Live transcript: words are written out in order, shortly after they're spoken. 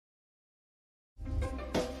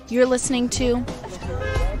You're listening to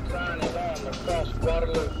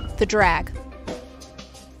The Drag.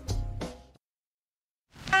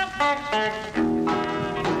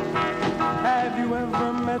 Have you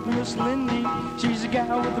ever met Miss Lindy? She's a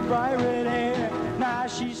gal with the bright red hair. Now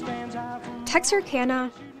she stands out from...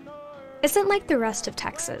 Texarkana isn't like the rest of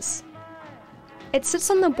Texas. It sits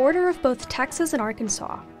on the border of both Texas and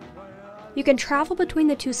Arkansas. You can travel between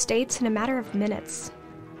the two states in a matter of minutes.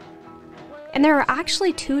 And there are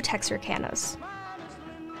actually two Texarkanas.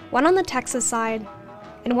 One on the Texas side,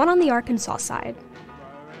 and one on the Arkansas side.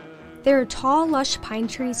 There are tall, lush pine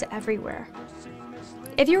trees everywhere.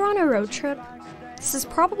 If you're on a road trip, this is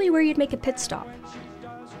probably where you'd make a pit stop.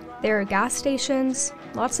 There are gas stations,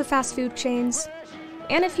 lots of fast food chains,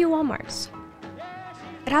 and a few Walmarts.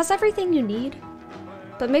 It has everything you need,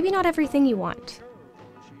 but maybe not everything you want.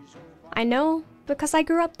 I know because I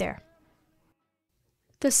grew up there.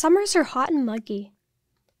 The summers are hot and muggy,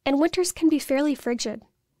 and winters can be fairly frigid,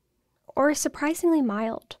 or surprisingly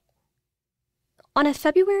mild. On a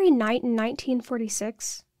February night in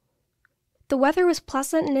 1946, the weather was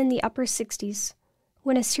pleasant and in the upper 60s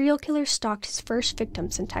when a serial killer stalked his first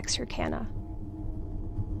victims in Texarkana.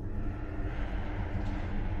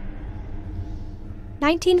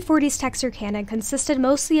 1940s Texarkana consisted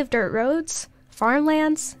mostly of dirt roads,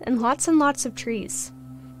 farmlands, and lots of trees.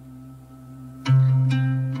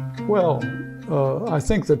 Well, I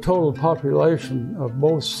think the total population of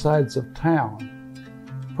both sides of town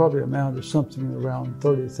probably amounted to something around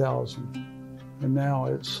 30,000. And now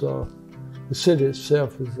it's, the city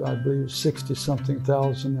itself is, I believe, 60-something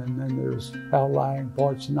thousand, and then there's outlying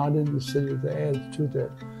parts not in the city that add to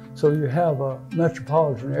that. So you have a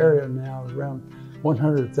metropolitan area now around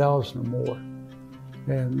 100,000 or more.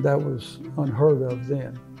 And that was unheard of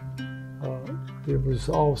then. It was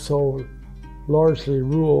also largely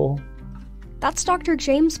rural. That's Dr.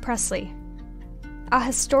 James Presley, a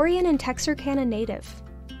historian and Texarkana native.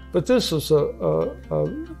 But this is a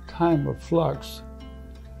time of flux.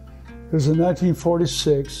 Because in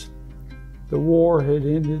 1946, the war had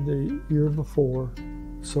ended the year before,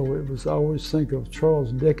 so it was, I always think of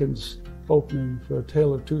Charles Dickens' opening for A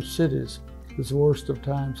Tale of Two Cities, as the worst of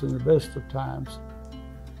times and the best of times.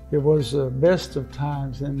 It was the best of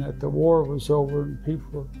times in that the war was over and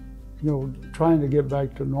people were, trying to get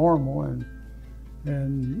back to normal and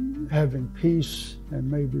having peace and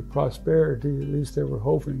maybe prosperity, at least they were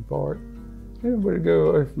hoping for it. Everybody go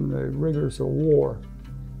away from the rigors of war.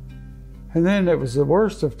 And then it was the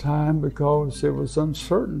worst of time because there was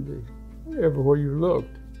uncertainty everywhere you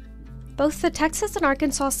looked. Both the Texas and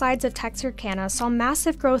Arkansas sides of Texarkana saw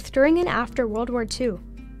massive growth during and after World War II.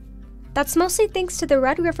 That's mostly thanks to the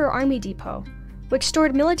Red River Army Depot, which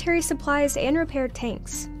stored military supplies and repaired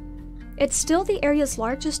tanks. It's still the area's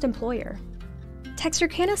largest employer.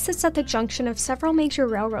 Texarkana sits at the junction of several major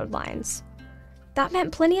railroad lines. That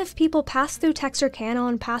meant plenty of people passed through Texarkana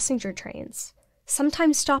on passenger trains,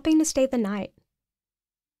 sometimes stopping to stay the night.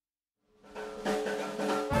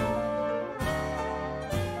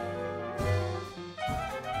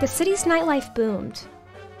 The city's nightlife boomed,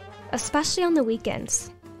 especially on the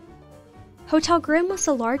weekends. Hotel Grimm was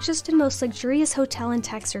the largest and most luxurious hotel in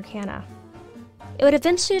Texarkana. It would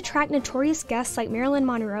eventually attract notorious guests like Marilyn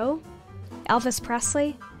Monroe, Elvis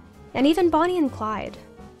Presley, and even Bonnie and Clyde.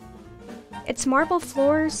 Its marble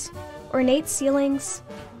floors, ornate ceilings,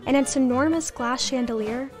 and its enormous glass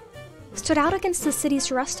chandelier stood out against the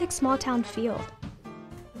city's rustic small-town feel.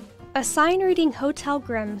 A sign reading Hotel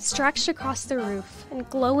Grimm stretched across the roof in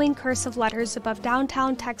glowing cursive letters above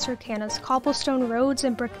downtown Texarkana's cobblestone roads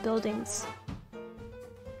and brick buildings.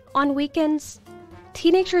 On weekends,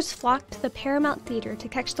 teenagers flocked to the Paramount Theater to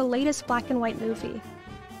catch the latest black and white movie.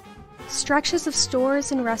 Stretches of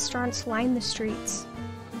stores and restaurants lined the streets.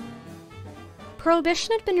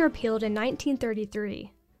 Prohibition had been repealed in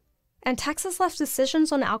 1933, and Texas left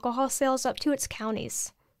decisions on alcohol sales up to its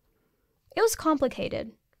counties. It was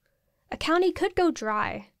complicated. A county could go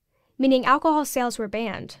dry, meaning alcohol sales were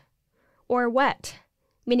banned, or wet,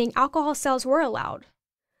 meaning alcohol sales were allowed,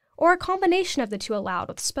 or a combination of the two allowed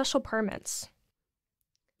with special permits.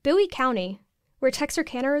 Bowie County, where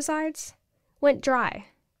Texarkana resides, went dry,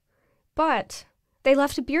 but they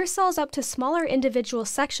left beer sales up to smaller individual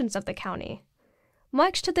sections of the county,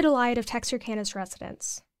 much to the delight of Texarkana's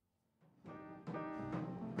residents.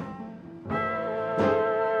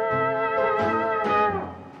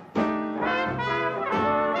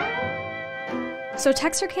 So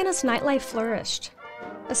Texarkana's nightlife flourished,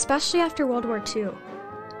 especially after World War II.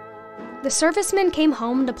 The servicemen came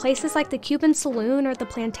home to places like the Cuban Saloon or the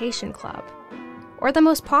Plantation Club, or the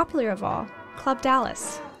most popular of all, Club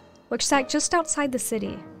Dallas, which sat just outside the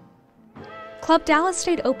city. Club Dallas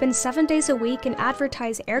stayed open 7 days a week and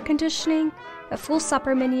advertised air conditioning, a full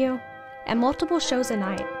supper menu, and multiple shows a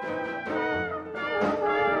night.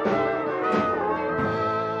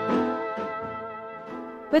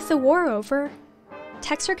 With the war over,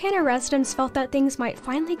 Texarkana residents felt that things might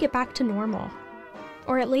finally get back to normal.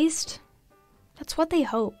 Or at least, that's what they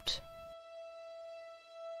hoped.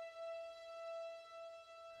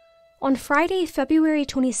 On Friday, February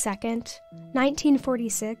 22nd,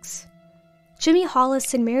 1946, Jimmy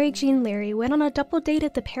Hollis and Mary Jeanne Larey went on a double date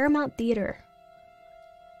at the Paramount Theater.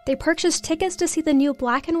 They purchased tickets to see the new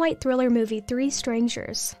black and white thriller movie 3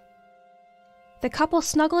 Strangers. The couple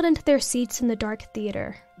snuggled into their seats in the dark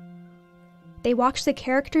theater. They watched the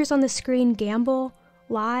characters on the screen gamble,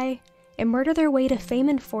 lie, and murder their way to fame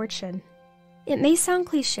and fortune. It may sound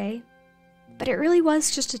cliché, but it really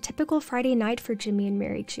was just a typical Friday night for Jimmy and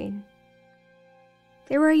Mary Jeanne.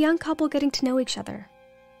 They were a young couple getting to know each other.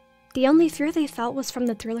 The only fear they felt was from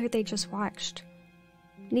the thriller they just watched.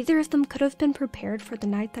 Neither of them could have been prepared for the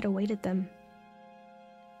night that awaited them.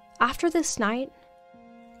 After this night,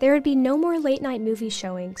 there would be no more late-night movie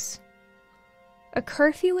showings. A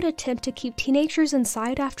curfew would attempt to keep teenagers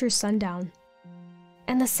inside after sundown,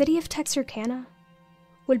 and the city of Texarkana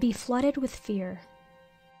would be flooded with fear.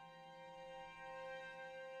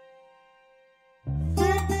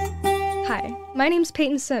 Hi, my name's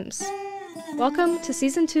Peyton Sims. Welcome to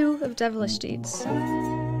Season 2 of Devilish Deeds.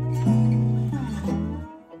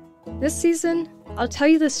 This season, I'll tell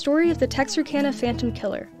you the story of the Texarkana Phantom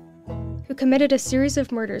Killer, who committed a series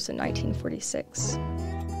of murders in 1946.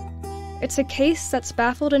 It's a case that's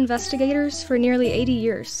baffled investigators for nearly 80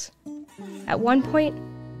 years. At one point,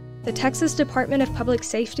 the Texas Department of Public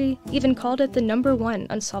Safety even called it the #1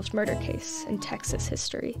 unsolved murder case in Texas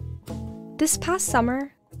history. This past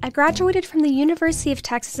summer, I graduated from the University of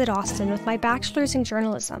Texas at Austin with my bachelor's in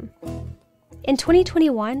journalism. In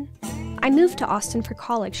 2021, I moved to Austin for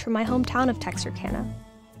college from my hometown of Texarkana,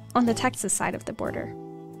 on the Texas side of the border.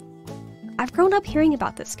 I've grown up hearing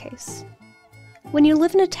about this case. When you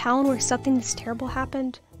live in a town where something this terrible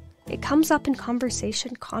happened, it comes up in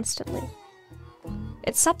conversation constantly.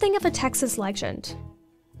 It's something of a Texas legend,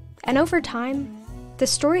 and over time, the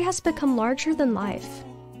story has become larger than life.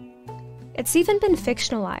 It's even been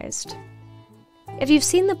fictionalized. If you've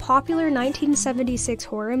seen the popular 1976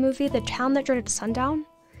 horror movie, The Town That Dreaded Sundown,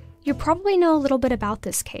 you probably know a little bit about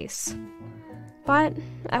this case. But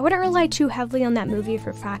I wouldn't rely too heavily on that movie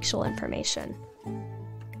for factual information.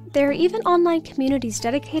 There are even online communities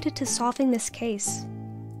dedicated to solving this case.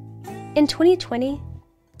 In 2020,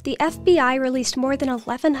 the FBI released more than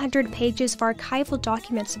 1,100 pages of archival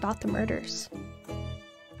documents about the murders.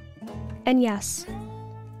 And yes,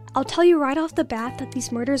 I'll tell you right off the bat that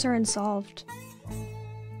these murders are unsolved.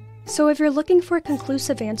 So if you're looking for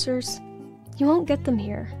conclusive answers, you won't get them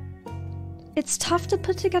here. It's tough to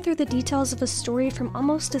put together the details of a story from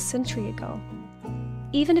almost a century ago,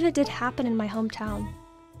 even if it did happen in my hometown.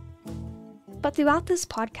 But throughout this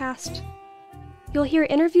podcast, you'll hear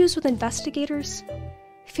interviews with investigators,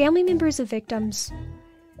 family members of victims,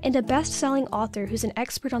 and a best-selling author who's an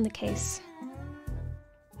expert on the case.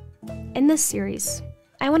 In this series,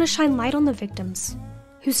 I want to shine light on the victims,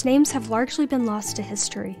 whose names have largely been lost to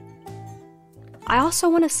history. I also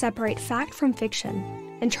want to separate fact from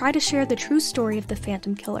fiction and try to share the true story of the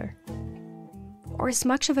Phantom Killer, or as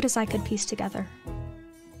much of it as I could piece together.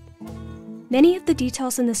 Many of the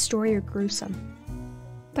details in this story are gruesome,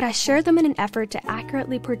 but I share them in an effort to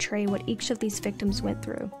accurately portray what each of these victims went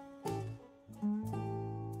through.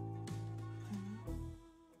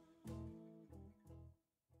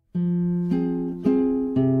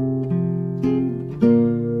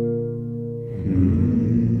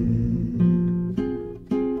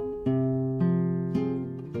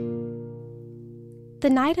 The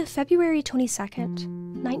night of February 22nd,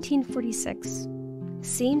 1946,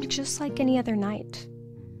 seemed just like any other night.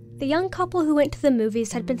 The young couple who went to the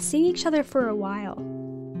movies had been seeing each other for a while.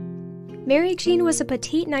 Mary Jeanne was a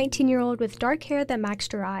petite 19-year-old with dark hair that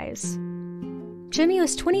matched her eyes. Jimmy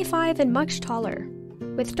was 25 and much taller,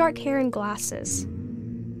 with dark hair and glasses.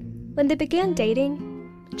 When they began dating,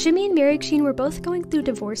 Jimmy and Mary Jeanne were both going through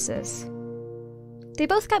divorces. They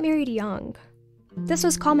both got married young. This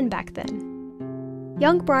was common back then.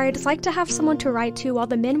 Young brides liked to have someone to write to while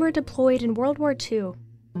the men were deployed in World War II.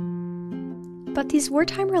 But these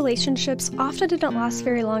wartime relationships often didn't last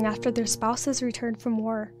very long after their spouses returned from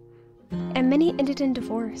war, and many ended in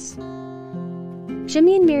divorce.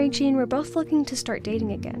 Jimmy and Mary Jeanne were both looking to start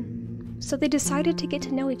dating again, so they decided to get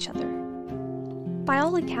to know each other. By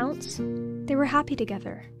all accounts, they were happy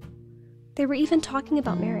together. They were even talking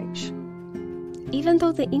about marriage. even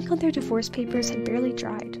though the ink on their divorce papers had barely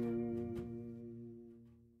dried.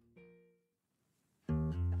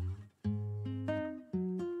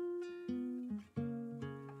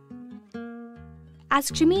 As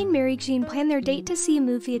Jimmy and Mary Jeanne planned their date to see a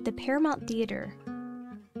movie at the Paramount Theater,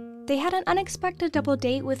 they had an unexpected double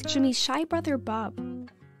date with Jimmy's shy brother, Bub.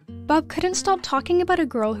 Bub couldn't stop talking about a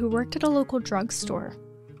girl who worked at a local drugstore.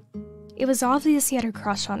 It was obvious he had a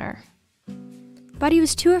crush on her, but he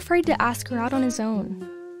was too afraid to ask her out on his own.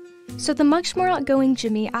 So the much more outgoing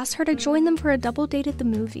Jimmy asked her to join them for a double date at the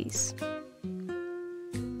movies.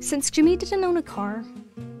 Since Jimmy didn't own a car,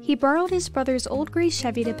 he borrowed his brother's old gray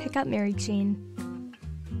Chevy to pick up Mary Jeanne.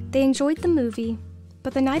 They enjoyed the movie,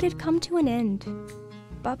 but the night had come to an end.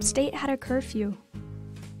 Bub's date had a curfew.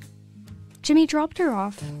 Jimmy dropped her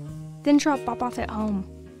off, then dropped Bub off at home.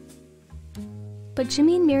 But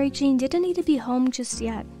Jimmy and Mary Jeanne didn't need to be home just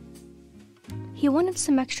yet. He wanted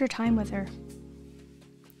some extra time with her.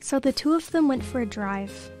 So the two of them went for a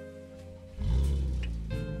drive.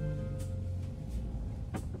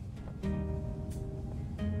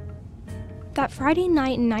 That Friday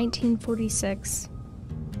night in 1946,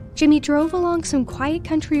 Jimmy drove along some quiet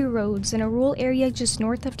country roads in a rural area just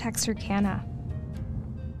north of Texarkana.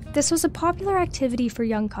 This was a popular activity for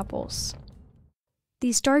young couples.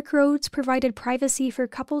 These dark roads provided privacy for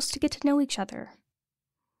couples to get to know each other.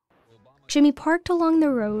 Jimmy parked along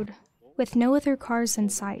the road with no other cars in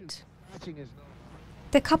sight.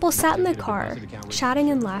 The couple sat in the car, chatting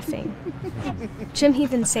and laughing. Jimmy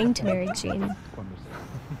then sang to Mary Jeanne.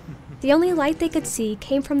 The only light they could see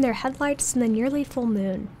came from their headlights in the nearly full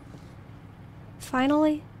moon.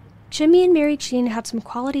 Finally, Jimmy and Mary Jeanne had some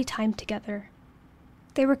quality time together.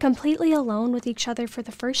 They were completely alone with each other for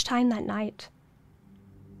the first time that night.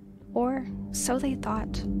 Or so they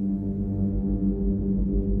thought.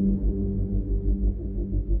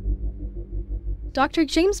 Dr.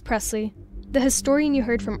 James Presley, the historian you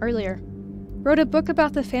heard from earlier, wrote a book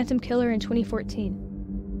about the Phantom Killer in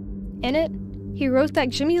 2014. In it, he wrote that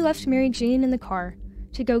Jimmy left Mary Jeanne in the car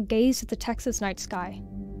to go gaze at the Texas night sky.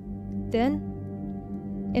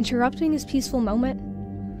 Then, interrupting his peaceful moment,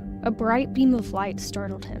 a bright beam of light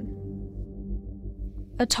startled him.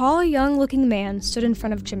 A tall, young-looking man stood in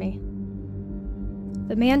front of Jimmy.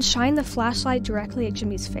 The man shined the flashlight directly at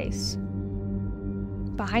Jimmy's face.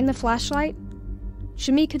 Behind the flashlight,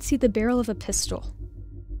 Jimmy could see the barrel of a pistol.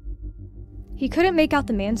 He couldn't make out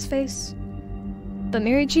the man's face, but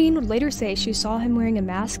Mary Jeanne would later say she saw him wearing a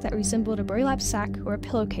mask that resembled a burlap sack or a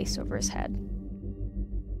pillowcase over his head.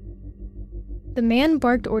 The man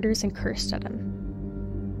barked orders and cursed at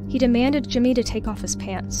him. He demanded Jimmy to take off his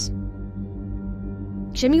pants.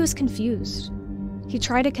 Jimmy was confused. He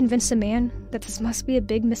tried to convince the man that this must be a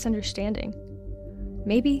big misunderstanding.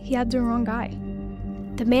 Maybe he had the wrong guy.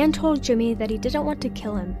 The man told Jimmy that he didn't want to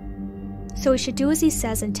kill him, so he should do as he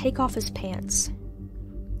says and take off his pants.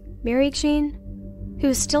 Mary Jeanne, who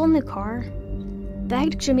was still in the car,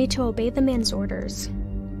 begged Jimmy to obey the man's orders.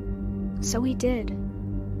 So he did.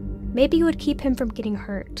 Maybe it would keep him from getting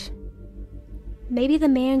hurt. Maybe the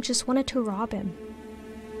man just wanted to rob him.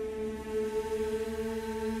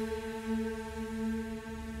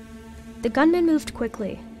 The gunman moved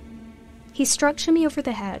quickly. He struck Jimmy over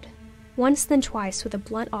the head, once then twice with a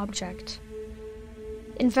blunt object.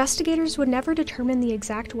 Investigators would never determine the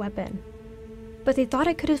exact weapon, but they thought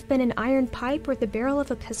it could have been an iron pipe or the barrel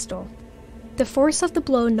of a pistol. The force of the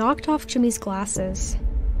blow knocked off Jimmy's glasses.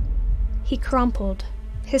 He crumpled,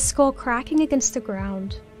 his skull cracking against the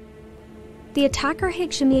ground. The attacker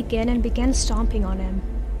hit Jimmy again and began stomping on him.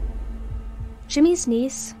 Jimmy's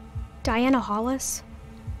niece, Diana Hollis,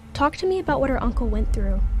 talked to me about what her uncle went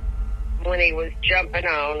through. When he was jumping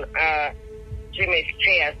on Jimmy's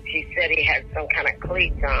chest, he said he had some kind of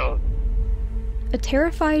cleats on. A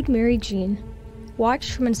terrified Mary Jeanne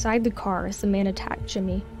watched from inside the car as the man attacked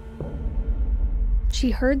Jimmy.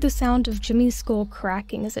 She heard the sound of Jimmy's skull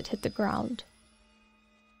cracking as it hit the ground.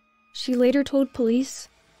 She later told police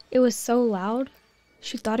it was so loud,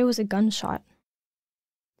 she thought it was a gunshot.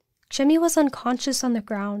 Jimmy was unconscious on the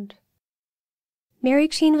ground. Mary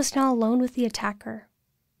Jeanne was now alone with the attacker.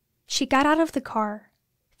 She got out of the car,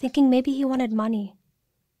 thinking maybe he wanted money.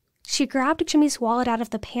 She grabbed Jimmy's wallet out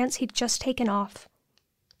of the pants he'd just taken off.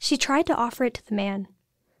 She tried to offer it to the man.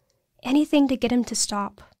 Anything to get him to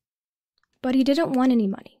stop. But he didn't want any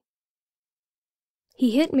money.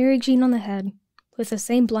 He hit Mary Jeanne on the head with the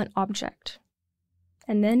same blunt object.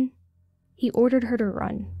 And then, he ordered her to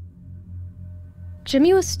run.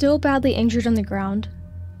 Jimmy was still badly injured on the ground,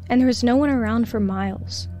 and there was no one around for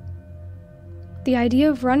miles. The idea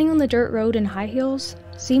of running on the dirt road in high heels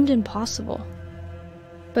seemed impossible.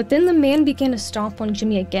 But then the man began to stomp on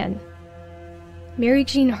Jimmy again. Mary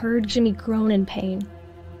Jeanne heard Jimmy groan in pain.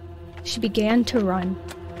 She began to run.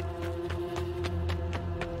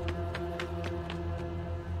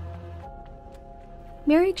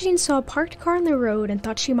 Mary Jeanne saw a parked car on the road and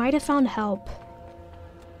thought she might have found help.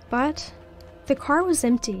 But the car was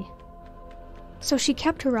empty, so she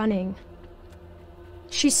kept running.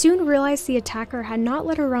 She soon realized the attacker had not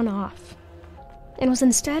let her run off, and was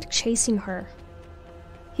instead chasing her.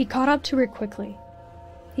 He caught up to her quickly.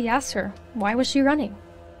 He asked her, why was she running?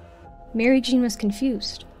 Mary Jeanne was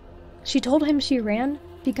confused. She told him she ran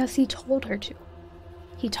because he told her to.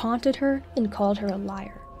 He taunted her and called her a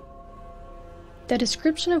liar. The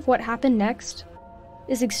description of what happened next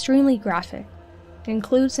is extremely graphic and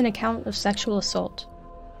includes an account of sexual assault.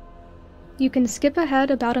 You can skip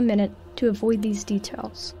ahead about a minute to avoid these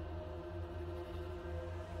details.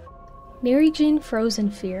 Mary Jeanne froze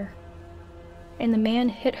in fear, and the man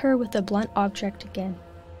hit her with a blunt object again.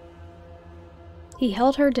 He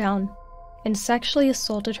held her down and sexually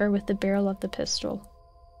assaulted her with the barrel of the pistol.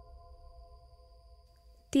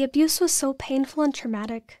 The abuse was so painful and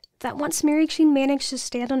traumatic that once Mary Jeanne managed to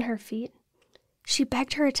stand on her feet, she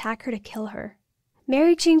begged her attacker to kill her.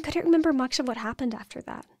 Mary Jeanne couldn't remember much of what happened after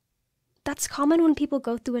that. That's common when people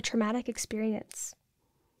go through a traumatic experience.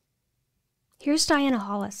 Here's Diana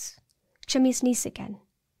Hollis, Jimmy's niece again.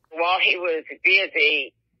 While he was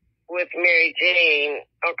busy with Mary Jeanne,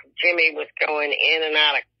 Uncle Jimmy was going in and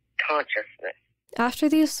out of consciousness. After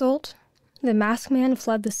the assault, the masked man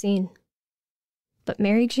fled the scene. But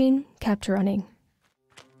Mary Jeanne kept running.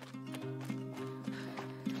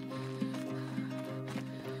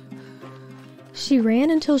 She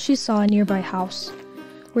ran until she saw a nearby house,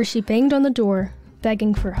 where she banged on the door,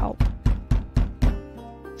 begging for help.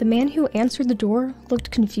 The man who answered the door looked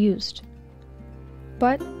confused,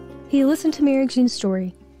 but he listened to Mary Jeanne's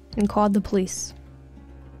story and called the police.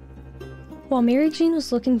 While Mary Jeanne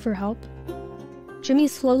was looking for help, Jimmy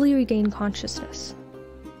slowly regained consciousness.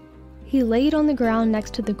 He laid on the ground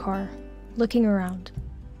next to the car, looking around.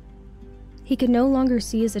 He could no longer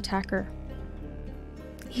see his attacker.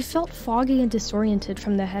 He felt foggy and disoriented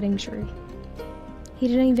from the head injury. He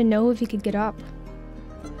didn't even know if he could get up.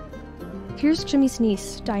 Here's Jimmy's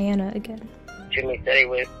niece, Diana, again. Jimmy said he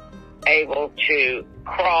was able to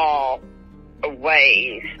crawl a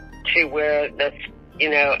ways to where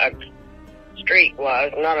a street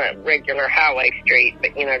was, not a regular highway street,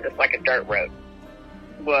 but, just like a dirt road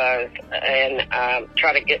was, and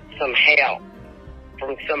try to get some help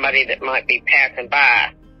from somebody that might be passing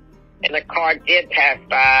by. And the car did pass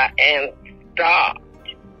by and stopped.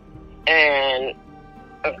 And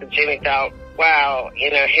Uncle Jimmy thought, wow,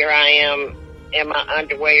 here I am in my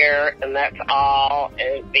underwear, and that's all,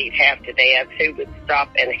 and beat half to death. Who would stop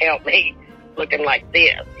and help me looking like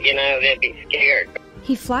this? They'd be scared.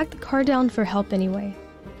 He flagged the car down for help anyway.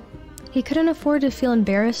 He couldn't afford to feel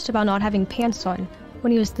embarrassed about not having pants on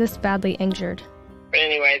when he was this badly injured.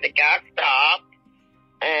 Anyway, the guy stopped,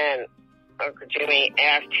 and Uncle Jimmy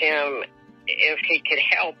asked him if he could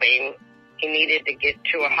help him. He needed to get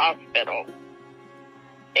to a hospital.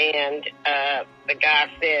 And the guy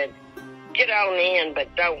said, get on in, but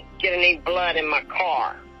don't get any blood in my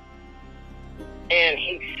car. And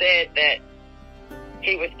he said that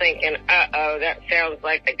he was thinking, uh-oh, that sounds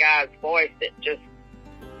like the guy's voice that just,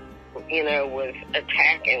 was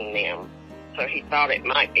attacking them. So he thought it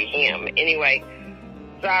might be him. Anyway,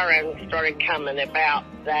 sirens started coming about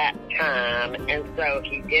that time, and so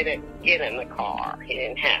he didn't get in the car. He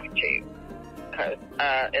didn't have to.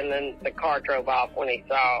 And then the car drove off when he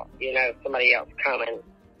saw, somebody else coming.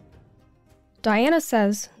 Diana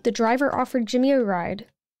says the driver offered Jimmy a ride,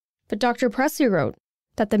 but Dr. Presley wrote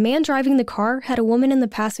that the man driving the car had a woman in the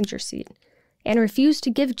passenger seat and refused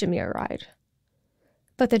to give Jimmy a ride.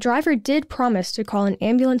 But the driver did promise to call an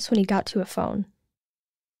ambulance when he got to a phone.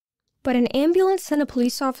 But an ambulance and a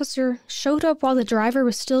police officer showed up while the driver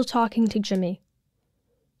was still talking to Jimmy.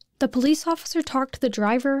 The police officer talked to the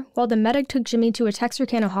driver while the medic took Jimmy to a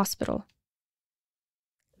Texarkana hospital.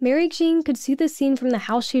 Mary Jeanne could see the scene from the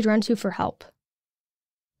house she'd run to for help.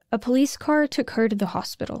 A police car took her to the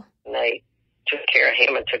hospital. They took care of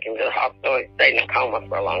him and took him to the hospital. He stayed in a coma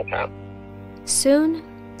for a long time.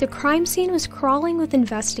 Soon, the crime scene was crawling with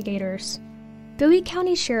investigators. Bowie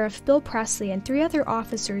County Sheriff Bill Presley and 3 other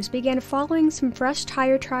officers began following some fresh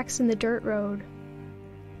tire tracks in the dirt road.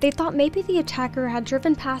 They thought maybe the attacker had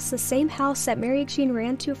driven past the same house that Mary Jeanne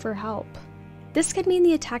ran to for help. This could mean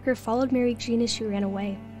the attacker followed Mary Jeanne as she ran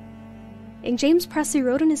away. And James Presley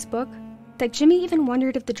wrote in his book that Jimmy even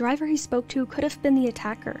wondered if the driver he spoke to could have been the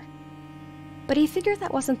attacker. But he figured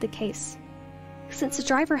that wasn't the case. since the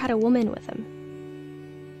driver had a woman with him.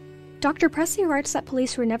 Dr. Presley writes that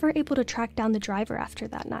police were never able to track down the driver after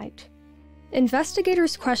that night.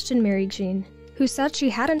 Investigators questioned Mary Jeanne, who said she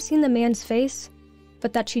hadn't seen the man's face,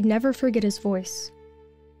 but that she'd never forget his voice.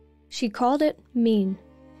 She called it mean.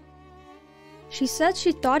 She said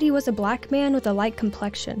she thought he was a black man with a light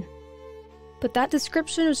complexion, but that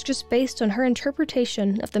description was just based on her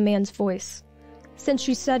interpretation of the man's voice, since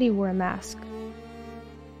she said he wore a mask.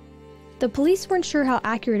 The police weren't sure how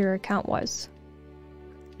accurate her account was.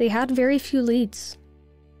 They had very few leads.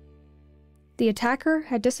 The attacker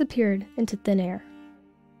had disappeared into thin air.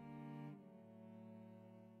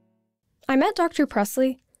 I met Dr.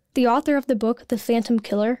 Presley, the author of the book The Phantom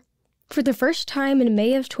Killer, for the first time in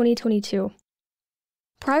May of 2022.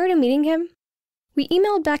 Prior to meeting him, we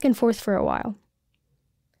emailed back and forth for a while.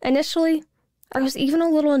 Initially, I was even a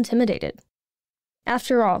little intimidated.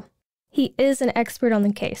 After all, he is an expert on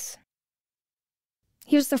the case.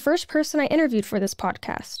 He was the first person I interviewed for this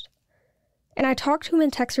podcast, and I talked to him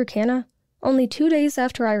in Texarkana only 2 days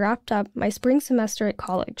after I wrapped up my spring semester at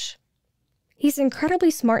college. He's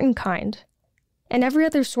incredibly smart and kind, and every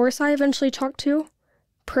other source I eventually talked to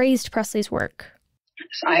praised Presley's work.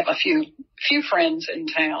 I have a few friends in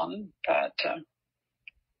town, but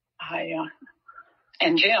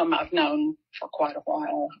and Jim I've known for quite a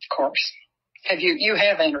while, of course. Have you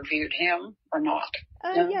have interviewed him or not?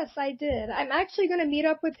 No? Yes, I did. I'm actually going to meet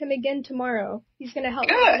up with him again tomorrow. He's going to help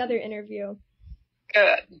me with another interview.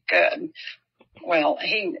 Good. Well,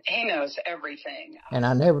 he knows everything. And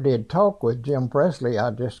I never did talk with Jim Presley.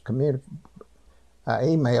 I just I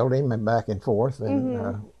emailed him and back and forth,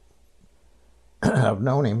 and I've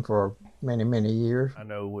known him for many, many years. I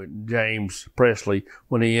know when James Presley,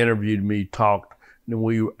 when he interviewed me, talked, and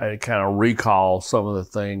we kind of recall some of the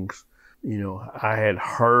things, I had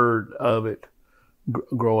heard of it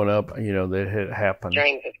growing up, that had happened.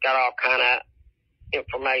 James has got all kind of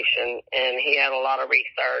information, and he had a lot of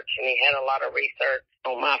research, and he had a lot of research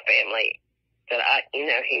on my family that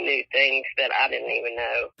he knew things that I didn't even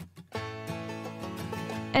know.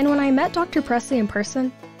 And when I met Dr. Presley in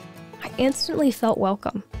person, I instantly felt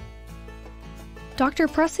welcome. Dr.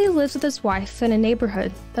 Presley lives with his wife in a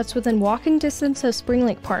neighborhood that's within walking distance of Spring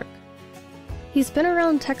Lake Park. He's been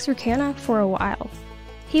around Texarkana for a while.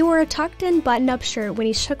 He wore a tucked-in button-up shirt when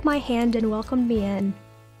he shook my hand and welcomed me in.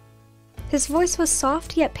 His voice was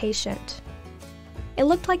soft yet patient. It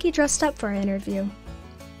looked like he dressed up for our interview.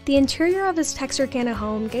 The interior of his Texarkana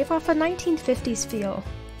home gave off a 1950s feel.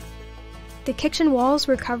 The kitchen walls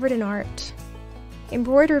were covered in art,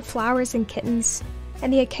 embroidered flowers and kittens,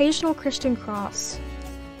 and the occasional Christian cross.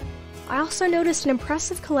 I also noticed an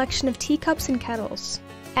impressive collection of teacups and kettles,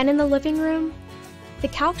 and in the living room, the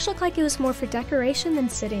couch looked like it was more for decoration than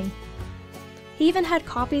sitting. He even had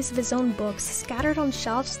copies of his own books scattered on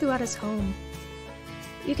shelves throughout his home.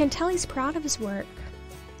 You can tell he's proud of his work.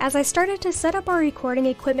 As I started to set up our recording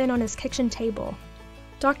equipment on his kitchen table,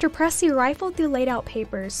 Dr. Presley rifled through laid out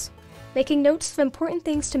papers, making notes of important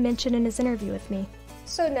things to mention in his interview with me.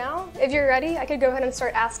 So now, if you're ready, I could go ahead and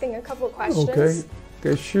start asking a couple of questions.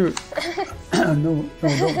 Okay, shoot. No,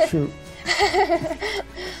 don't shoot.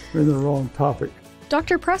 We're in the wrong topic.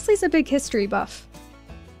 Dr. Presley's a big history buff.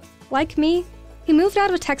 Like me, he moved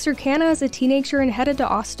out of Texarkana as a teenager and headed to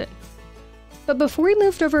Austin. But before he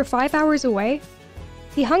moved over 5 hours away,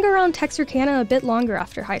 he hung around Texarkana a bit longer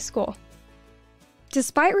after high school.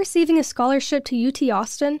 Despite receiving a scholarship to UT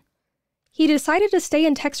Austin, he decided to stay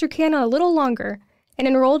in Texarkana a little longer and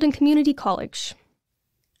enrolled in community college.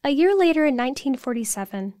 A year later in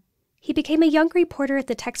 1947, he became a young reporter at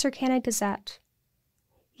the Texarkana Gazette.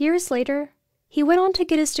 Years later, he went on to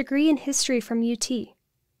get his degree in history from UT,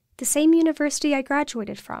 the same university I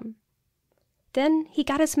graduated from. Then he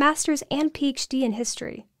got his master's and PhD in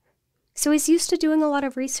history, so he's used to doing a lot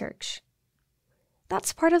of research.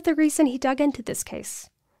 That's part of the reason he dug into this case.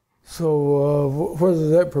 So whether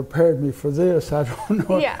that prepared me for this, I don't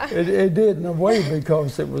know. Yeah. It did in a way,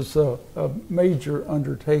 because it was a major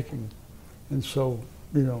undertaking. And so,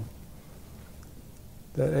 that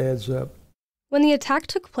adds up. When the attack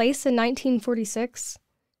took place in 1946,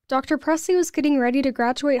 Dr. Presley was getting ready to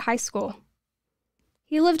graduate high school.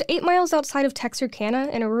 He lived 8 miles outside of Texarkana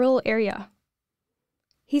in a rural area.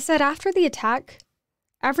 He said after the attack,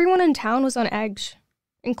 everyone in town was on edge,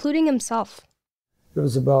 including himself. It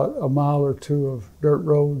was about a mile or two of dirt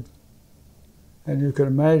road. And you can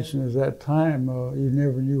imagine at that time, you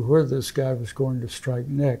never knew where this guy was going to strike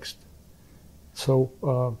next.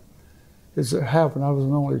 So as it happened, I was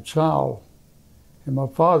an only child. And my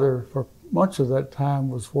father, for much of that time,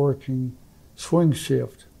 was working swing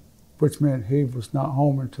shift, which meant he was not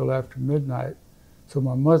home until after midnight. So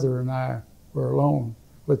my mother and I were alone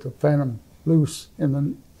with the phantom loose in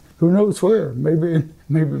the, who knows where, maybe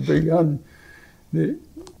beyond the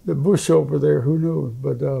bush over there, who knows.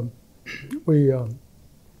 But we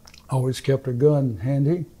always kept a gun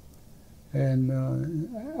handy, and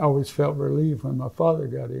I always felt relieved when my father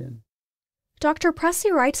got in. Dr.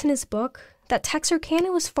 Presley writes in his book that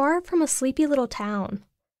Texarkana was far from a sleepy little town.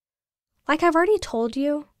 Like I've already told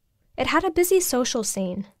you, it had a busy social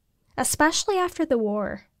scene, especially after the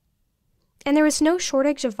war, and there was no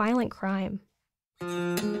shortage of violent crime.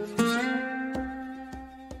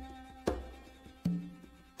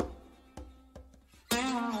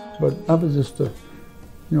 But I was just a,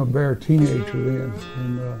 bare teenager then,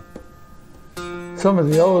 and some of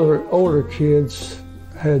the older kids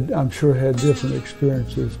I'm sure had different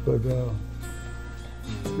experiences, but the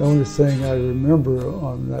only thing I remember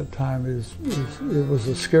on that time is it was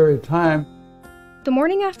a scary time. The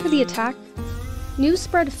morning after the attack, news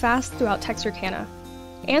spread fast throughout Texarkana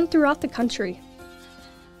and throughout the country.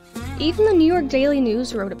 Even the New York Daily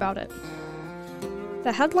News wrote about it.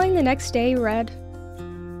 The headline the next day read,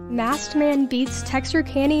 "Masked Man Beats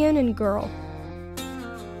Texarkanian and Girl."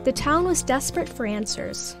 The town was desperate for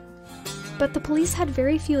answers, but the police had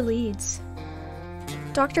very few leads.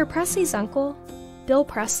 Dr. Presley's uncle, Bill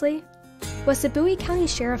Presley, was the Bowie County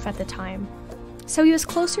Sheriff at the time, so he was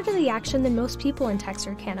closer to the action than most people in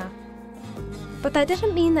Texarkana. But that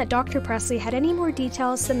didn't mean that Dr. Presley had any more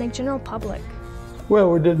details than the general public.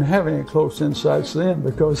 Well, we didn't have any close insights then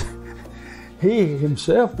because he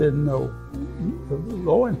himself didn't know. The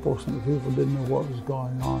law enforcement people didn't know what was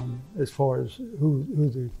going on as far as who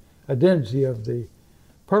the identity of the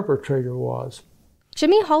perpetrator was.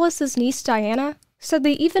 Jimmy Hollis's niece Diana said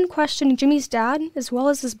they even questioned Jimmy's dad as well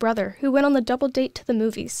as his brother, who went on the double date to the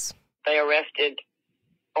movies. They arrested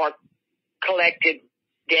or collected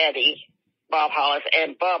Daddy, Bob Hollis,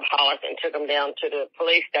 and Bub Hollis and took them down to the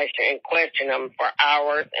police station and questioned them for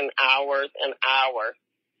hours and hours and hours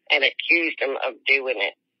and accused them of doing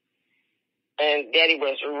it. And Daddy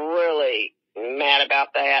was really mad about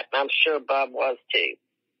that, and I'm sure Bub was too,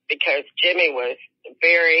 because Jimmy was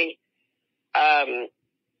very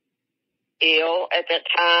ill at that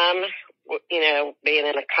time, being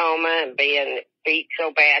in a coma and being beat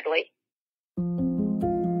so badly.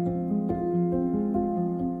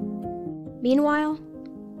 Meanwhile,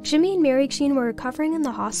 Jimmy and Mary Jeanne were recovering in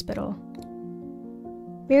the hospital.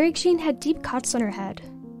 Mary Jeanne had deep cuts on her head.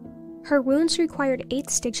 Her wounds required 8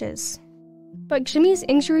 stitches. But Jimmy's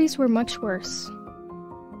injuries were much worse.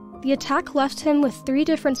 The attack left him with 3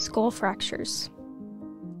 different skull fractures.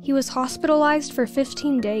 He was hospitalized for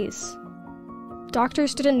 15 days.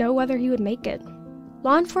 Doctors didn't know whether he would make it.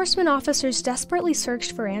 Law enforcement officers desperately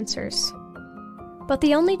searched for answers. But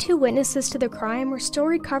the only 2 witnesses to the crime were still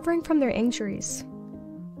recovering from their injuries.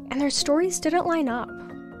 And their stories didn't line up.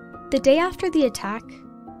 The day after the attack,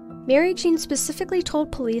 Mary Jeanne specifically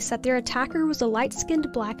told police that their attacker was a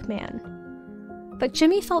light-skinned black man. But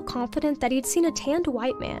Jimmy felt confident that he'd seen a tanned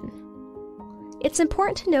white man. It's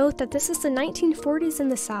important to note that this is the 1940s in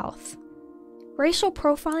the South. Racial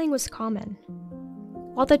profiling was common.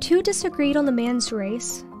 While the 2 disagreed on the man's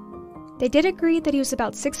race, they did agree that he was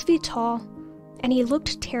about 6 feet tall, and he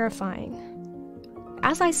looked terrifying.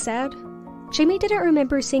 As I said, Jimmy didn't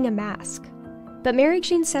remember seeing a mask, but Mary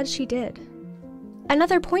Jeanne said she did.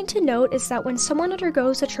 Another point to note is that when someone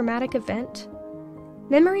undergoes a traumatic event,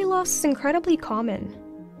 memory loss is incredibly common.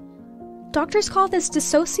 Doctors call this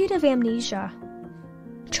dissociative amnesia.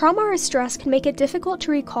 Trauma or stress can make it difficult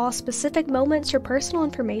to recall specific moments or personal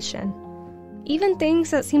information, even things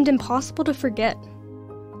that seemed impossible to forget.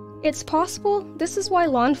 It's possible this is why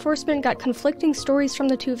law enforcement got conflicting stories from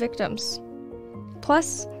the 2 victims.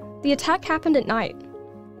 Plus, the attack happened at night.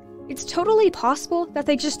 It's totally possible that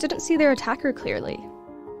they just didn't see their attacker clearly.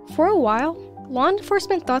 For a while, law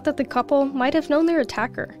enforcement thought that the couple might have known their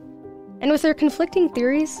attacker, and with their conflicting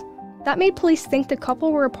theories, that made police think the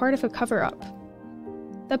couple were a part of a cover-up.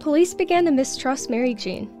 The police began to mistrust Mary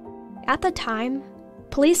Jeanne. At the time,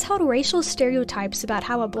 police held racial stereotypes about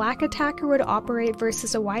how a black attacker would operate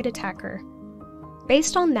versus a white attacker.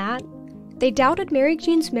 Based on that, they doubted Mary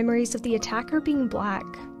Jeanne's memories of the attacker being black.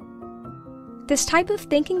 This type of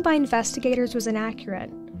thinking by investigators was inaccurate,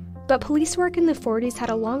 but police work in the 40s had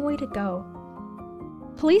a long way to go.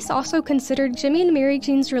 Police also considered Jimmy and Mary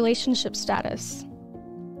Jeanne's relationship status.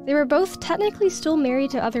 They were both technically still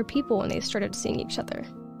married to other people when they started seeing each other.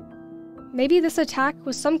 Maybe this attack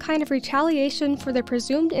was some kind of retaliation for their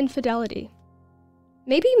presumed infidelity.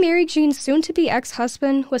 Maybe Mary Jeanne's soon-to-be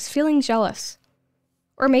ex-husband was feeling jealous.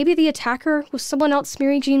 Or maybe the attacker was someone else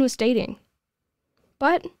Mary Jeanne was dating.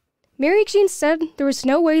 But Mary Jeanne said there was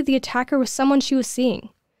no way the attacker was someone she was seeing,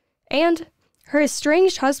 and her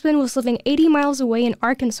estranged husband was living 80 miles away in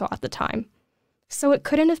Arkansas at the time, so it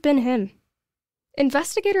couldn't have been him.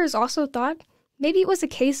 Investigators also thought maybe it was a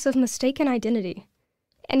case of mistaken identity,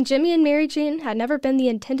 and Jimmy and Mary Jeanne had never been the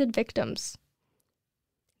intended victims.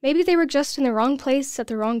 Maybe they were just in the wrong place at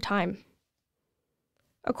the wrong time.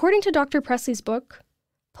 According to Dr. Presley's book,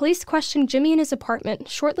 police questioned Jimmy in his apartment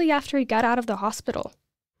shortly after he got out of the hospital.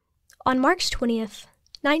 On March 20th,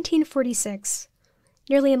 1946,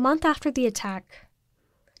 nearly a month after the attack,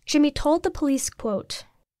 Jimmy told the police, quote,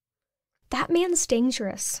 "That man's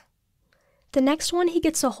dangerous. The next one he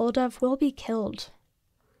gets a hold of will be killed.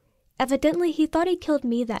 Evidently, he thought he killed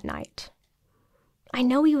me that night. I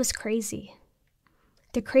know he was crazy.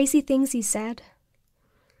 The crazy things he said.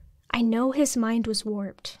 I know his mind was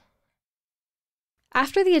warped."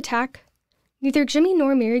 After the attack, neither Jimmy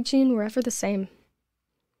nor Mary Jeanne were ever the same.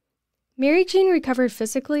 Mary Jeanne recovered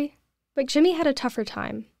physically, but Jimmy had a tougher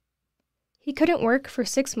time. He couldn't work for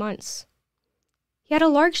 6 months. He had a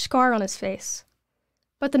large scar on his face,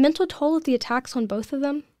 but the mental toll of the attacks on both of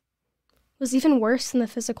them was even worse than the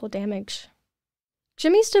physical damage.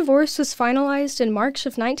 Jimmy's divorce was finalized in March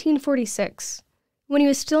of 1946, when he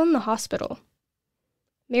was still in the hospital.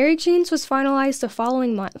 Mary Jeanne's was finalized the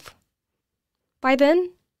following month. By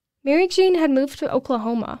then, Mary Jeanne had moved to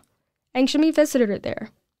Oklahoma, and Jimmy visited her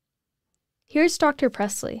there. Here's Dr.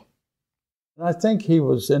 Presley. I think he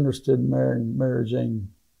was interested in marrying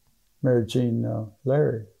Mary Jeanne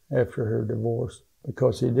Larey after her divorce,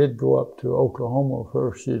 because he did go up to Oklahoma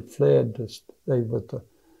where she had fled to stay with the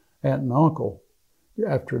aunt and uncle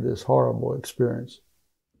after this horrible experience.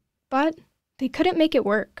 But they couldn't make it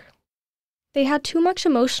work. They had too much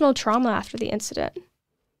emotional trauma after the incident.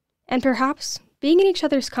 And perhaps being in each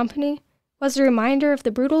other's company was a reminder of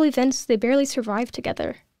the brutal events they barely survived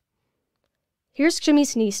together. Here's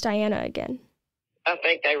Jimmy's niece, Diana, again. I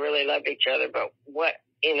think they really loved each other, but what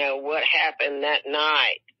happened that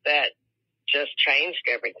night, that just changed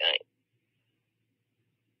everything.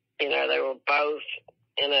 They were both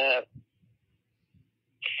in a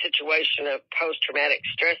situation of post-traumatic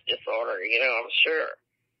stress disorder, I'm sure.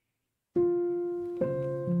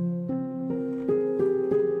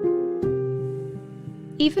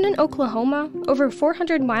 Even in Oklahoma, over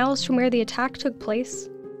 400 miles from where the attack took place,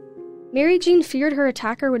 Mary Jeanne feared her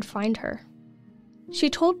attacker would find her. She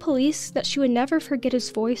told police that she would never forget his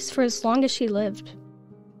voice for as long as she lived.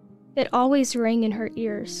 It always rang in her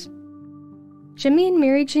ears. Jimmy and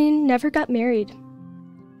Mary Jeanne never got married.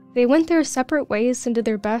 They went their separate ways and did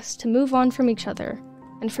their best to move on from each other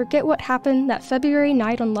and forget what happened that February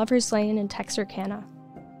night on Lover's Lane in Texarkana.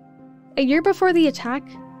 A year before the attack,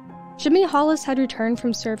 Jimmy Hollis had returned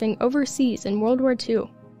from serving overseas in World War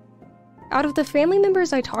II. Out of the family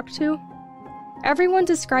members I talked to, everyone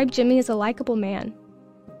described Jimmy as a likable man.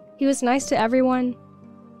 He was nice to everyone,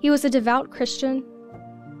 he was a devout Christian,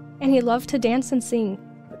 and he loved to dance and sing.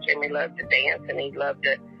 Jimmy loved to dance, and he loved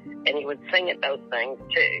it, and he would sing at those things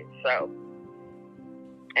too.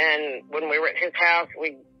 And when we were at his house,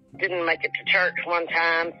 we didn't make it to church one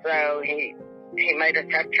time, so he made us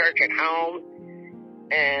have church at home,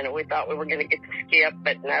 and we thought we were going to get to skip,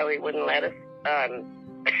 but no, he wouldn't let us.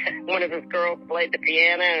 One of his girls played the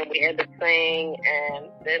piano, and we had to sing, and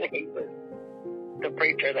then he was the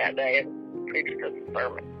preacher that day and preached us a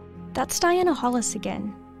sermon. That's Diana Hollis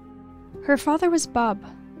again. Her father was Bub,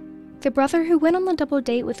 the brother who went on the double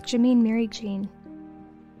date with Jimmy and Mary Jeanne.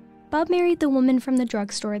 Bub married the woman from the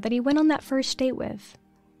drugstore that he went on that first date with.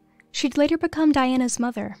 She'd later become Diana's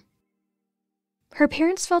mother. Her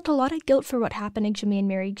parents felt a lot of guilt for what happened to Jimmy and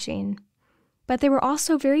Mary Jeanne, but they were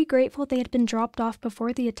also very grateful they had been dropped off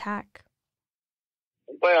before the attack.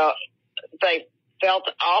 Well, they felt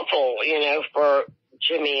awful, for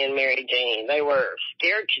Jimmy and Mary Jeanne. They were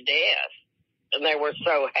scared to death, and they were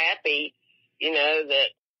so happy, that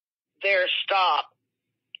their stop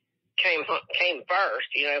came first,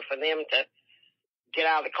 for them to get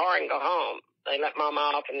out of the car and go home. They let Mom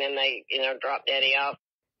off, and then they, dropped Daddy off.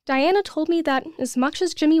 Diana told me that as much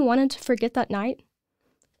as Jimmy wanted to forget that night,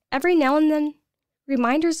 every now and then,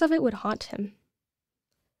 reminders of it would haunt him.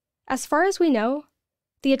 As far as we know,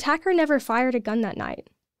 the attacker never fired a gun that night,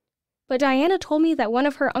 but Diana told me that one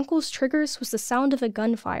of her uncle's triggers was the sound of a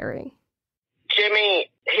gun firing. Jimmy,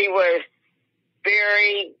 he was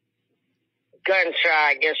very gun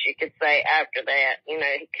shy, I guess you could say, after that. He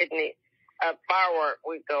couldn't, a firework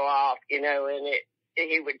would go off, and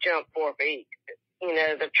he would jump 4 feet.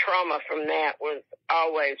 The trauma from that was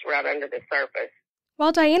always right under the surface.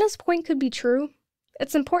 While Diana's point could be true,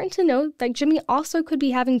 it's important to note that Jimmy also could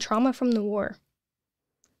be having trauma from the war.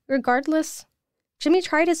 Regardless, Jimmy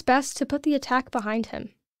tried his best to put the attack behind him.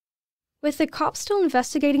 With the cops still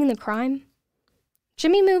investigating the crime,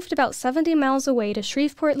 Jimmy moved about 70 miles away to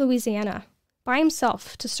Shreveport, Louisiana, by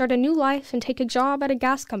himself to start a new life and take a job at a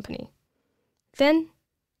gas company. Then,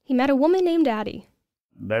 he met a woman named Addie.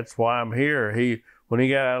 That's why I'm here. When he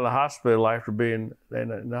got out of the hospital after being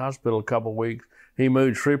in the hospital a couple of weeks, he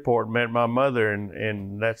moved to Shreveport and met my mother,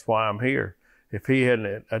 and that's why I'm here. If he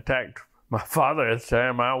hadn't attacked my father at the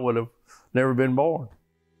time, I would have never been born.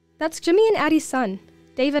 That's Jimmy and Addie's son,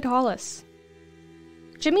 David Hollis.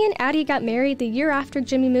 Jimmy and Addie got married the year after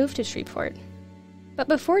Jimmy moved to Shreveport. But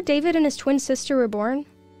before David and his twin sister were born,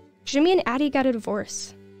 Jimmy and Addie got a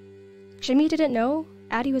divorce. Jimmy didn't know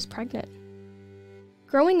Addie was pregnant.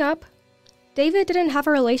 Growing up, David didn't have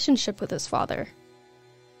a relationship with his father.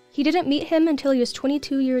 He didn't meet him until he was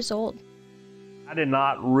 22 years old. I did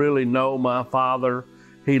not really know my father.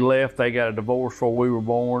 He left, they got a divorce before we were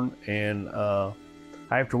born, and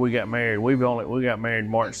after we got married, we got married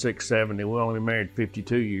March 6, 70. We only been married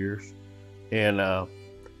 52 years. And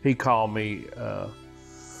he called me a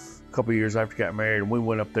couple of years after we got married, and we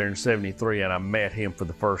went up there in 73, and I met him for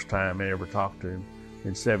the first time and ever talked to him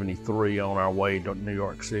in 73 on our way to New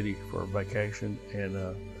York City for a vacation.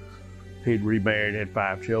 And he'd remarried, had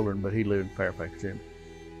 5 children, but he lived in Fairfax, Virginia.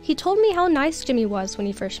 He told me how nice Jimmy was when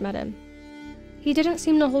he first met him. He didn't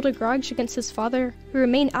seem to hold a grudge against his father, who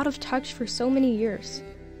remained out of touch for so many years.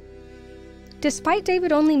 Despite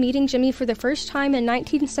David only meeting Jimmy for the first time in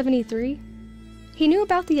 1973, he knew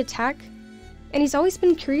about the attack, and he's always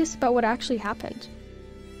been curious about what actually happened.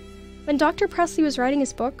 When Dr. Presley was writing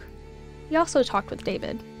his book, he also talked with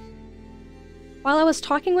David. While I was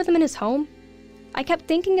talking with him in his home, I kept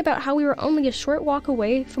thinking about how we were only a short walk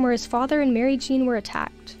away from where his father and Mary Jeanne were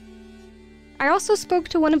attacked. I also spoke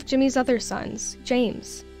to one of Jimmy's other sons,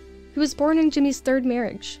 James, who was born in Jimmy's 3rd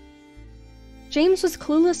marriage. James was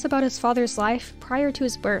clueless about his father's life prior to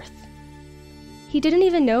his birth. He didn't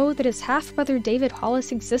even know that his half-brother David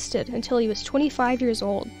Hollis existed until he was 25 years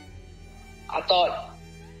old. I thought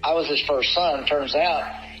I was his first son. Turns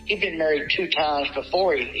out he'd been married 2 times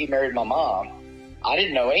before he married my mom. I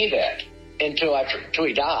didn't know any of that until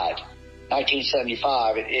he died.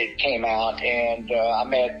 1975, it came out, and I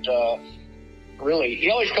met, he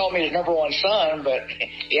always called me his number 1 son, but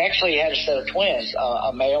he actually had a set of twins,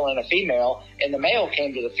 a male and a female, and the male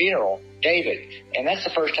came to the funeral, David, and that's the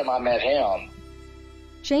first time I met him.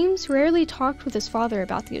 James rarely talked with his father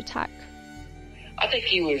about the attack. I think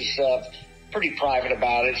he was pretty private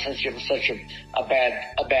about it, since it was such a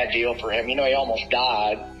bad deal for him. You know, he almost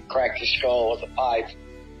died, cracked his skull with a pipe.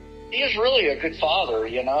 He was really a good father,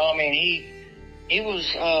 you know. I mean, he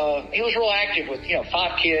was real active with,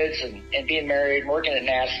 5 kids and being married and working at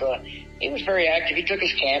NASA. He was very active. He took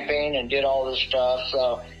us camping and did all this stuff.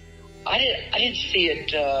 So I didn't see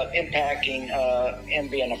it impacting him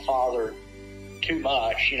being a father too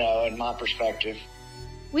much, in my perspective.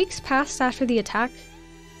 Weeks passed after the attack,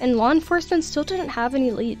 and law enforcement still didn't have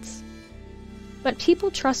any leads. But people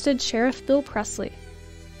trusted Sheriff Bill Presley.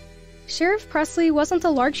 Sheriff Presley wasn't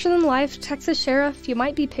the larger-than-life Texas sheriff you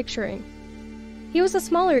might be picturing. He was a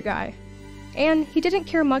smaller guy, and he didn't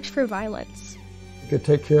care much for violence. He could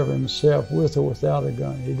take care of himself with or without a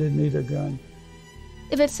gun. He didn't need a gun.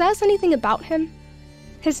 If it says anything about him,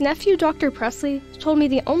 his nephew, Dr. Presley, told me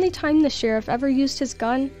the only time the sheriff ever used his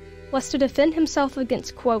gun was to defend himself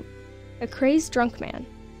against, quote, a crazed drunk man.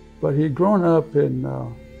 But he'd grown up in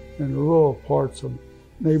rural parts of a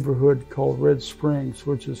neighborhood called Red Springs,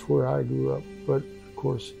 which is where I grew up, but of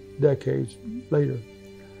course, decades later.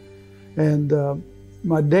 And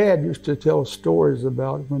my dad used to tell stories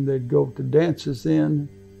about when they'd go to dances in,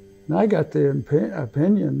 and I got the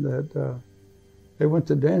opinion that they went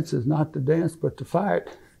to dances not to dance, but to fight.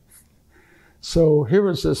 So here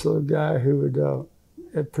was this little guy who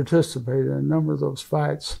had participated in a number of those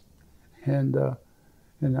fights, and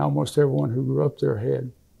almost everyone who grew up there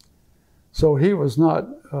had. So he was not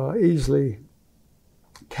easily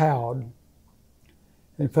cowed.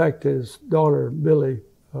 In fact, his daughter, Billy,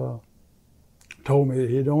 told me that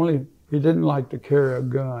he didn't like to carry a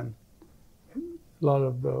gun. A lot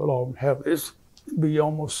of them have this be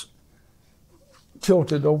almost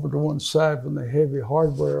tilted over to one side from the heavy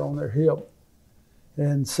hardware on their hip,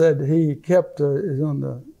 and said he kept it on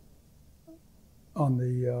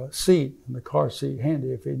the seat, in the car seat,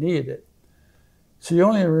 handy if he needed it. So you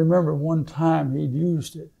only remember one time he'd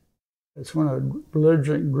used it. It's when a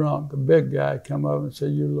belligerent drunk, a big guy, come up and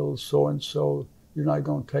said, "You little so-and-so, you're not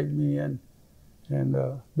going to take me in." And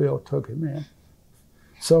Bill took him in.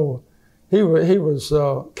 So he was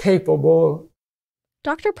capable.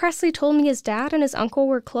 Dr. Presley told me his dad and his uncle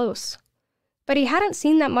were close, but he hadn't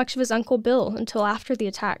seen that much of his Uncle Bill until after the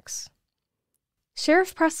attacks.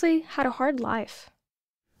 Sheriff Presley had a hard life.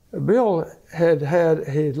 Bill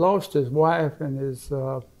he'd lost his wife and his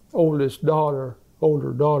older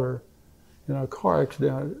daughter in a car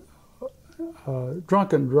accident. A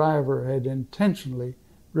drunken driver had intentionally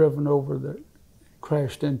driven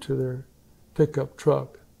crashed into their pickup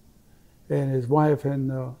truck. And his wife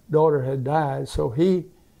and daughter had died, so he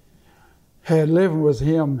had living with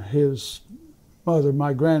him his mother,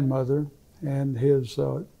 my grandmother, and his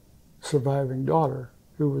surviving daughter,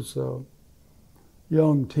 who was a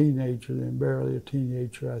young teenager, then barely a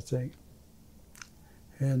teenager, I think.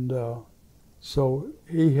 And so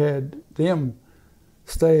he had them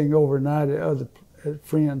staying overnight at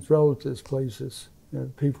friends, relatives' places,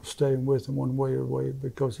 people staying with him one way or way,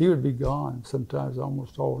 because he would be gone sometimes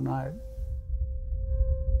almost all night.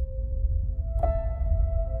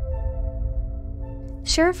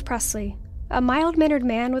 Sheriff Presley, a mild-mannered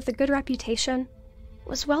man with a good reputation,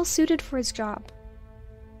 was well suited for his job.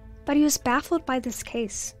 But he was baffled by this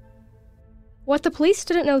case. What the police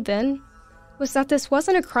didn't know then was that this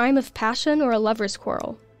wasn't a crime of passion or a lover's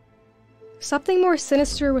quarrel. Something more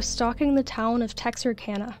sinister was stalking the town of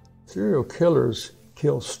Texarkana. Serial killers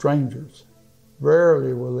kill strangers.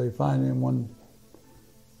 Rarely will they find anyone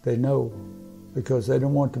they know, because they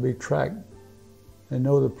don't want to be tracked. They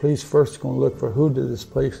know the police first are going to look for who did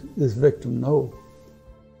this victim know.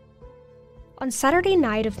 On Saturday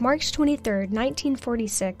night of March 23,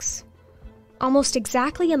 1946, almost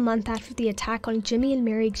exactly a month after the attack on Jimmy and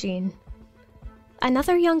Mary Jeanne,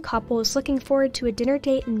 another young couple was looking forward to a dinner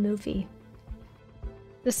date and movie.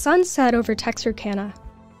 The sun set over Texarkana,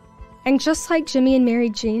 and just like Jimmy and Mary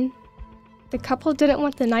Jeanne, the couple didn't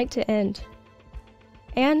want the night to end.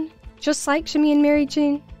 And, just like Jimmy and Mary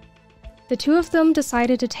Jeanne, the two of them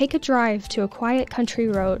decided to take a drive to a quiet country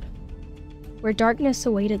road, where darkness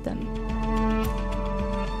awaited them.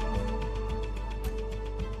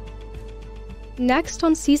 Next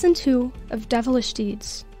on Season 2 of Devilish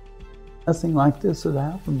Deeds. Nothing like this had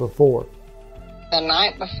happened before. The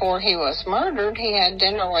night before he was murdered, he had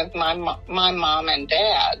dinner with my mom and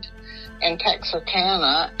dad in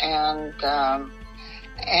Texarkana, and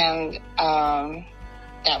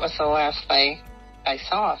that was the last they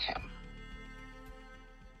saw of him.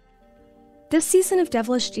 This season of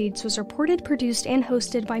Devilish Deeds was reported, produced, and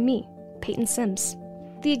hosted by me, Peyton Sims.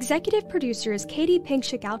 The executive producer is Katie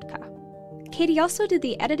Pink-Shigautka. Katie also did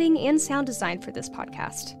the editing and sound design for this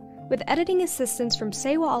podcast, with editing assistance from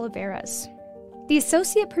Sewa Oliveras. The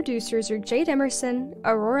associate producers are Jade Emerson,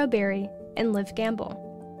 Aurora Berry, and Liv Gamble.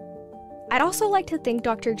 I'd also like to thank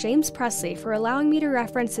Dr. James Presley for allowing me to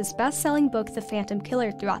reference his best-selling book, The Phantom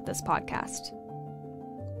Killer, throughout this podcast.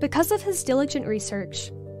 Because of his diligent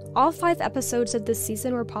research, all 5 episodes of this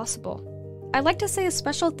season were possible. I'd like to say a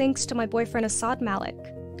special thanks to my boyfriend Assad Malik,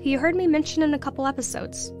 who you heard me mention in a couple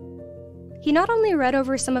episodes. He not only read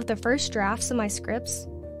over some of the first drafts of my scripts,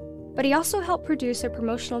 but he also helped produce a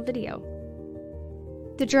promotional video.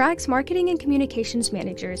 The Drag's marketing and communications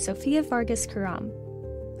manager is Sofia Vargas Karam.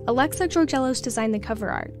 Alexa Georgelos designed the cover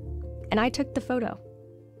art, and I took the photo.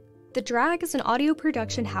 The Drag is an audio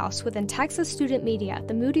production house within Texas Student Media at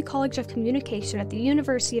the Moody College of Communication at the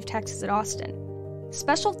University of Texas at Austin.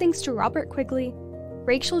 Special thanks to Robert Quigley,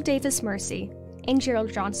 Rachel Davis Mercy, and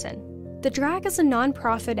Gerald Johnson. The Drag is a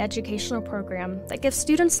non-profit educational program that gives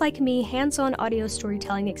students like me hands-on audio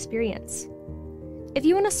storytelling experience. If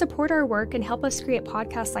you want to support our work and help us create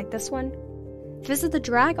podcasts like this one, visit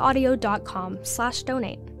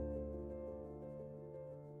thedragaudio.com/donate.